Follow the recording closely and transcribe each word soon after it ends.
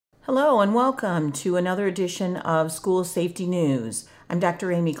Hello and welcome to another edition of School Safety News. I'm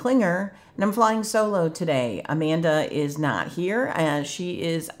Dr. Amy Klinger and I'm flying solo today. Amanda is not here as she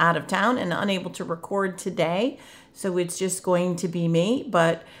is out of town and unable to record today. So it's just going to be me,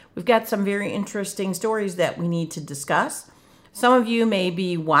 but we've got some very interesting stories that we need to discuss. Some of you may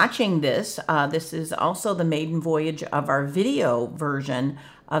be watching this. This is also the maiden voyage of our video version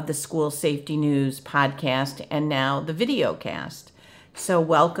of the School Safety News podcast and now the video cast. So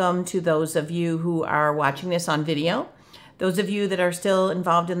welcome to those of you who are watching this on video. Those of you that are still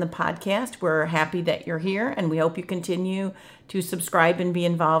involved in the podcast, we're happy that you're here and we hope you continue to subscribe and be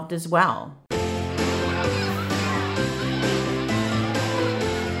involved as well.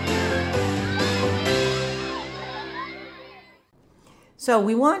 So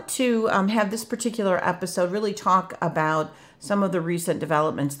we want to have this particular episode really talk about some of the recent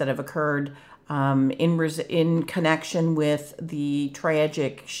developments that have occurred in connection with the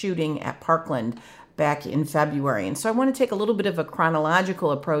tragic shooting at Parkland back in February. And so I want to take a little bit of a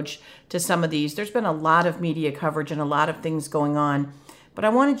chronological approach to some of these. There's been a lot of media coverage and a lot of things going on, but I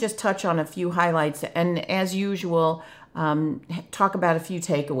want to just touch on a few highlights and, as usual, talk about a few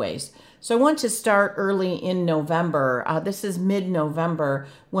takeaways. So I want to start early in November. This is mid-November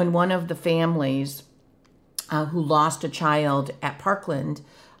when one of the families who lost a child at Parkland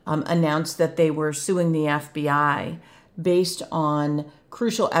announced that they were suing the FBI based on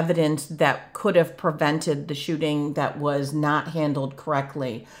crucial evidence that could have prevented the shooting that was not handled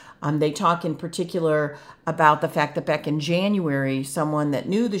correctly. They talk in particular about the fact that back in January, someone that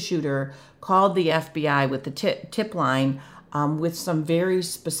knew the shooter called the FBI with the tip line with some very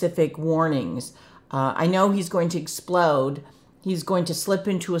specific warnings. I know he's going to explode. He's going to slip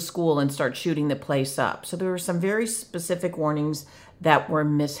into a school and start shooting the place up. So there were some very specific warnings that were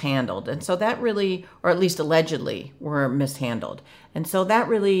mishandled. And so that really, or at least allegedly, were mishandled. And so that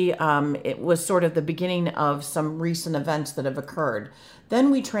really, it was sort of the beginning of some recent events that have occurred. Then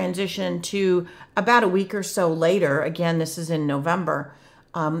we transitioned to about a week or so later, again, this is in November,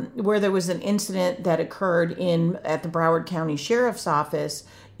 where there was an incident that occurred at the Broward County Sheriff's Office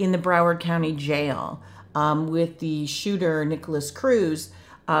in the Broward County Jail with the shooter, Nikolas Cruz,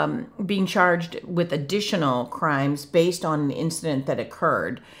 being charged with additional crimes based on an incident that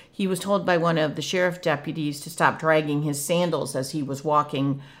occurred. He was told by one of the sheriff deputies to stop dragging his sandals as he was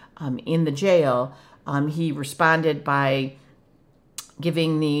walking in the jail. He responded by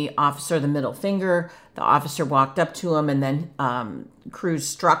giving the officer the middle finger. The officer walked up to him and then Cruz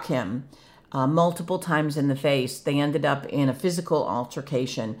struck him multiple times in the face. They ended up in a physical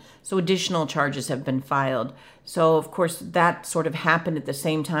altercation. So additional charges have been filed. So, of course, that sort of happened at the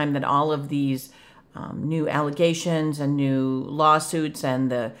same time that all of these new allegations and new lawsuits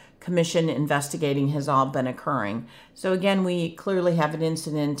and the commission investigating has all been occurring. So, again, we clearly have an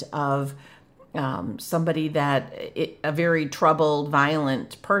incident of somebody a very troubled,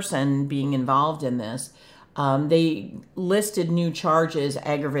 violent person being involved in this. They listed new charges: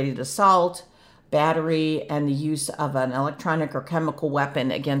 aggravated assault, battery, and the use of an electronic or chemical weapon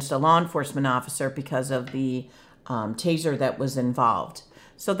against a law enforcement officer because of the taser that was involved.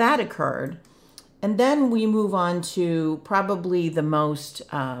 So that occurred. And then we move on to probably the most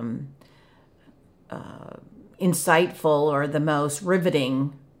insightful or the most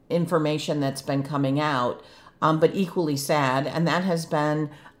riveting information that's been coming out, but equally sad, and that has been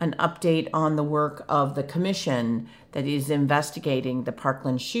an update on the work of the commission that is investigating the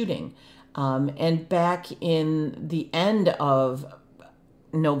Parkland shooting. And back in the end of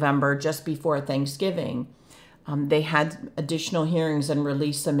November, just before Thanksgiving, they had additional hearings and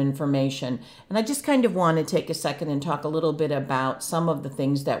released some information. And I just kind of want to take a second and talk a little bit about some of the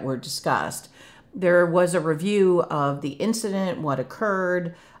things that were discussed. There was a review of the incident, what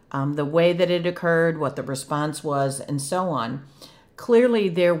occurred, the way that it occurred, what the response was, and so on. Clearly,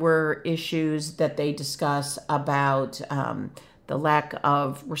 there were issues that they discuss about the lack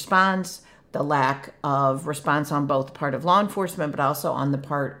of response, on both part of law enforcement, but also on the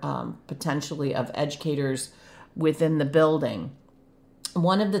part potentially of educators within the building.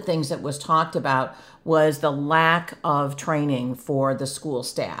 One of the things that was talked about was the lack of training for the school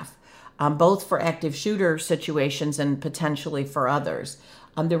staff, both for active shooter situations and potentially for others.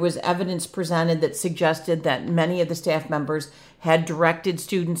 There was evidence presented that suggested that many of the staff members had directed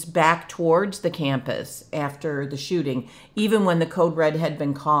students back towards the campus after the shooting, even when the code red had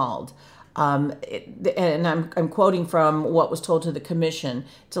been called. And I'm quoting from what was told to the commission.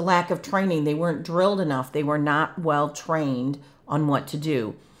 It's a lack of training. They weren't drilled enough. They were not well trained on what to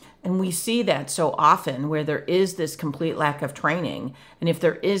do. And we see that so often where there is this complete lack of training. And if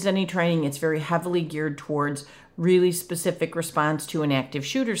there is any training, it's very heavily geared towards really specific response to an active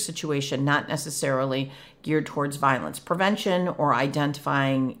shooter situation, not necessarily geared towards violence prevention or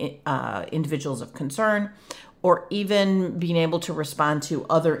identifying individuals of concern, or even being able to respond to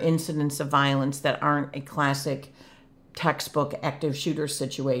other incidents of violence that aren't a classic textbook active shooter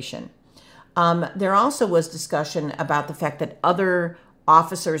situation. There also was discussion about the fact that other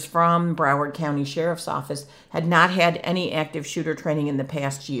officers from Broward County Sheriff's Office had not had any active shooter training in the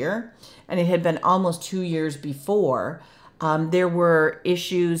past year, and it had been almost 2 years before. There were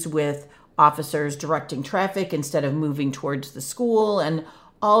issues with officers directing traffic instead of moving towards the school, and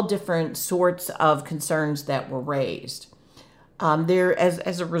all different sorts of concerns that were raised.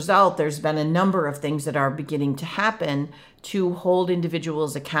 As a result, there's been a number of things that are beginning to happen to hold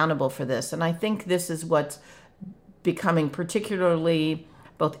individuals accountable for this. And I think this is what's becoming particularly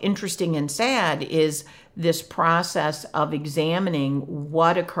both interesting and sad, is this process of examining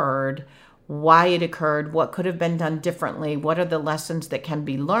what occurred, why it occurred, what could have been done differently, what are the lessons that can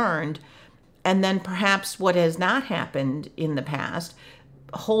be learned, and then perhaps what has not happened in the past,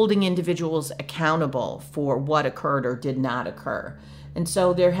 holding individuals accountable for what occurred or did not occur. And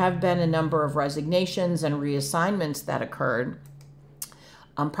so there have been a number of resignations and reassignments that occurred.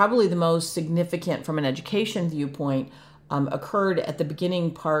 Probably the most significant from an education viewpoint occurred at the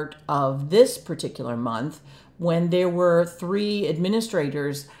beginning part of this particular month, when there were 3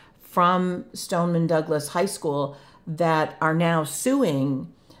 administrators from Stoneman Douglas High School that are now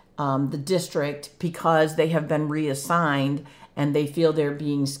suing the district because they have been reassigned and they feel they're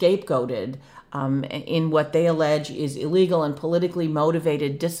being scapegoated in what they allege is illegal and politically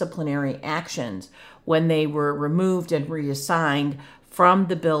motivated disciplinary actions when they were removed and reassigned from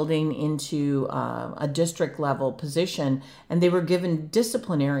the building into a district level position, and they were given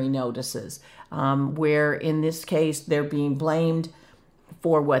disciplinary notices, where in this case they're being blamed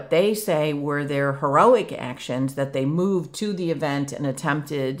for what they say were their heroic actions, that they moved to the event and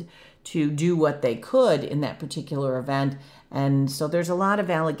attempted to do what they could in that particular event. And so there's a lot of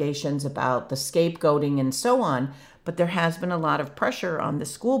allegations about the scapegoating and so on, but there has been a lot of pressure on the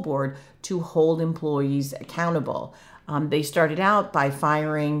school board to hold employees accountable. They started out by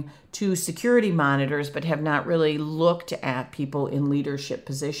firing 2 security monitors, but have not really looked at people in leadership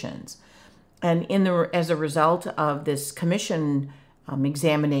positions. And as a result of this commission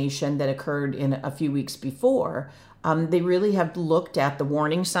examination that occurred in a few weeks before, they really have looked at the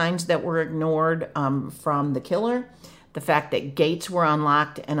warning signs that were ignored from the killer, the fact that gates were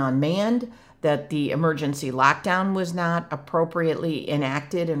unlocked and unmanned, that the emergency lockdown was not appropriately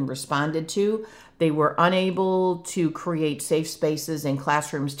enacted and responded to. They were unable to create safe spaces in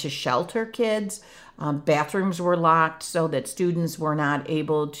classrooms to shelter kids. Bathrooms were locked so that students were not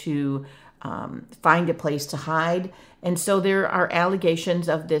able to find a place to hide. And so there are allegations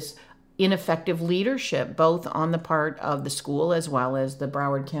of this ineffective leadership, both on the part of the school as well as the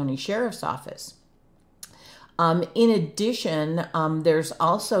Broward County Sheriff's Office. In addition, there's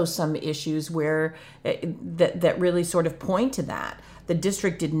also some issues where that really sort of point to that. The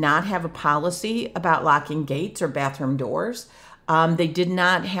district did not have a policy about locking gates or bathroom doors. They did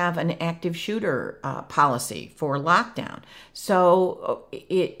not have an active shooter policy for lockdown. So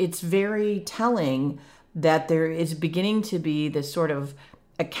it's very telling that there is beginning to be this sort of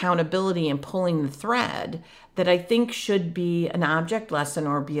accountability and pulling the thread that I think should be an object lesson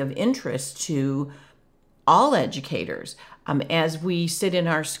or be of interest to all educators. As we sit in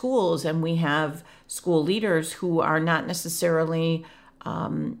our schools and we have school leaders who are not necessarily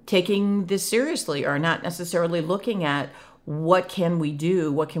taking this seriously, or not necessarily looking at what can we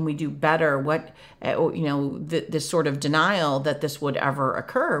do better, this sort of denial that this would ever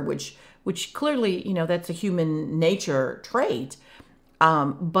occur, which clearly, that's a human nature trait.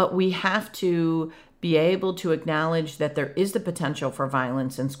 But we have to be able to acknowledge that there is the potential for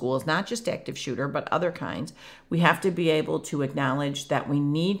violence in schools, not just active shooter, but other kinds. We have to be able to acknowledge that we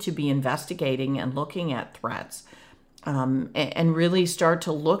need to be investigating and looking at threats, and really start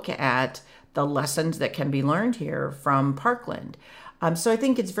to look at the lessons that can be learned here from Parkland. So I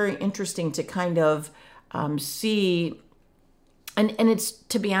think it's very interesting to kind of see. And it's,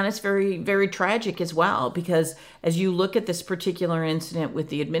 to be honest, very, very tragic as well, because as you look at this particular incident with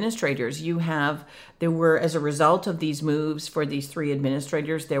the administrators, there were, as a result of these moves for these 3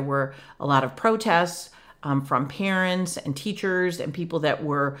 administrators, there were a lot of protests from parents and teachers and people that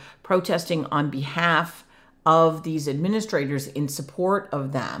were protesting on behalf of these administrators in support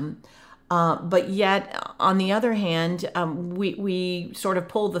of them. But yet, on the other hand, we sort of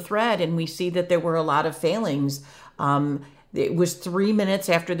pull the thread and we see that there were a lot of failings It was 3 minutes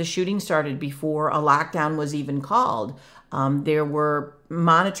after the shooting started before a lockdown was even called. There were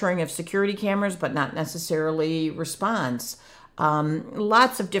monitoring of security cameras, but not necessarily response.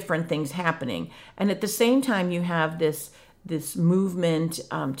 Lots of different things happening. And at the same time, you have this movement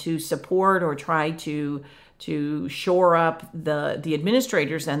to support or try to shore up the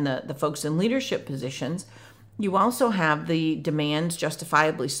administrators and the folks in leadership positions. You also have the demands,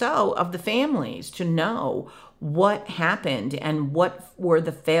 justifiably so, of the families to know what happened and what were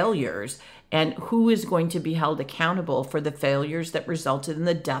the failures and who is going to be held accountable for the failures that resulted in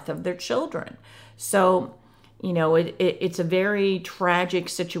the death of their children. So, it's a very tragic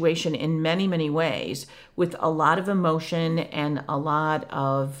situation in many, many ways, with a lot of emotion and a lot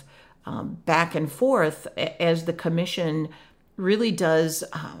of back and forth as the commission really does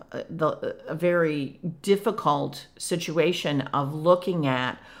a very difficult situation of looking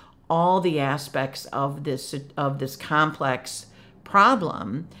at all the aspects of this complex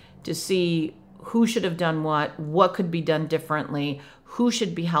problem to see who should have done what could be done differently, who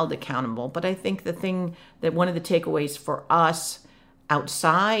should be held accountable. But I think one of the takeaways for us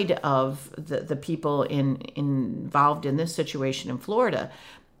outside of the people involved in this situation in Florida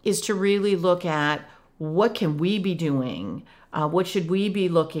is to really look at what can we be doing, what should we be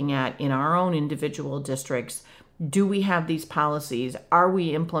looking at in our own individual districts. Do we have these policies? Are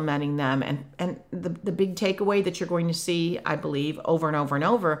we implementing them? And the big takeaway that you're going to see, I believe, over and over and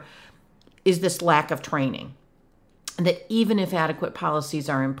over, is this lack of training. That even if adequate policies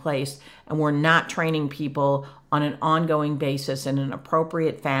are in place and we're not training people on an ongoing basis in an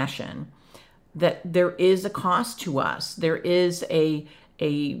appropriate fashion, that there is a cost to us. There is a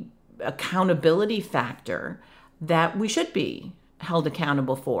accountability factor that we should be held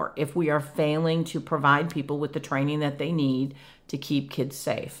accountable for if we are failing to provide people with the training that they need to keep kids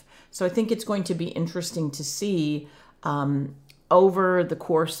safe. So I think it's going to be interesting to see over the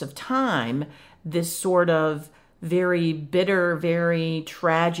course of time this sort of very bitter, very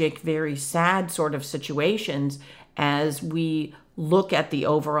tragic, very sad sort of situations as we look at the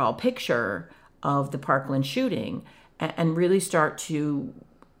overall picture of the Parkland shooting and really start to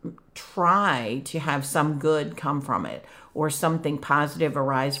try to have some good come from it or something positive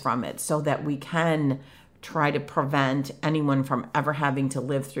arise from it so that we can try to prevent anyone from ever having to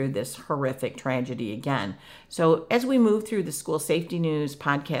live through this horrific tragedy again. So as we move through the School Safety News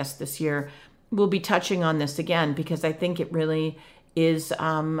podcast this year, we'll be touching on this again because I think it really is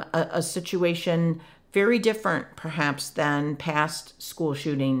a situation very different perhaps than past school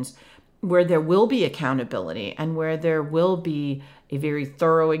shootings, where there will be accountability and where there will be a very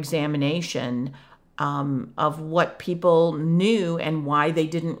thorough examination of what people knew and why they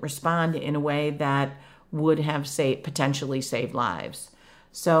didn't respond in a way that would have potentially saved lives.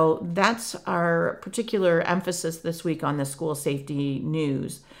 So that's our particular emphasis this week on the School Safety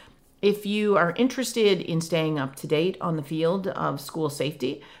News. If you are interested in staying up to date on the field of school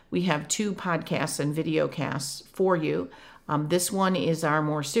safety, we have 2 podcasts and video casts for you. This one is our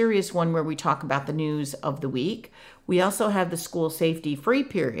more serious one where we talk about the news of the week. We also have the School Safety Free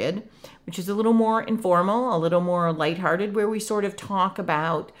Period, which is a little more informal, a little more lighthearted, where we sort of talk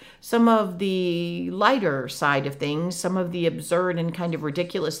about some of the lighter side of things, some of the absurd and kind of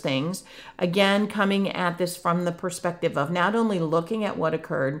ridiculous things. Again, coming at this from the perspective of not only looking at what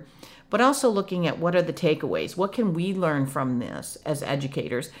occurred, but also looking at what are the takeaways. What can we learn from this as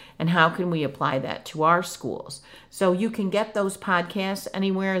educators, and how can we apply that to our schools? So you can get those podcasts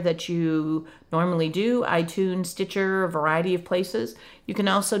anywhere that you normally do, iTunes, Stitcher, a variety of places. You can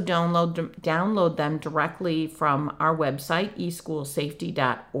also download them directly from our website,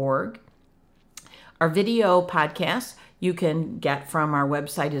 eschoolsafety.org. Our video podcasts you can get from our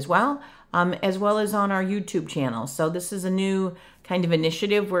website as well as on our YouTube channel. So this is a new kind of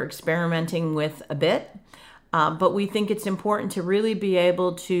initiative we're experimenting with a bit, but we think it's important to really be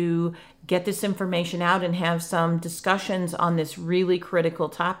able to get this information out and have some discussions on this really critical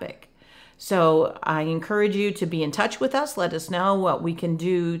topic. So I encourage you to be in touch with us. Let us know what we can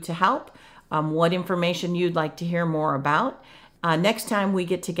do to help, what information you'd like to hear more about. Next time we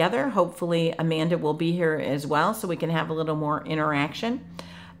get together, hopefully Amanda will be here as well so we can have a little more interaction.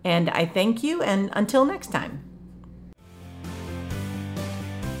 And I thank you, and until next time.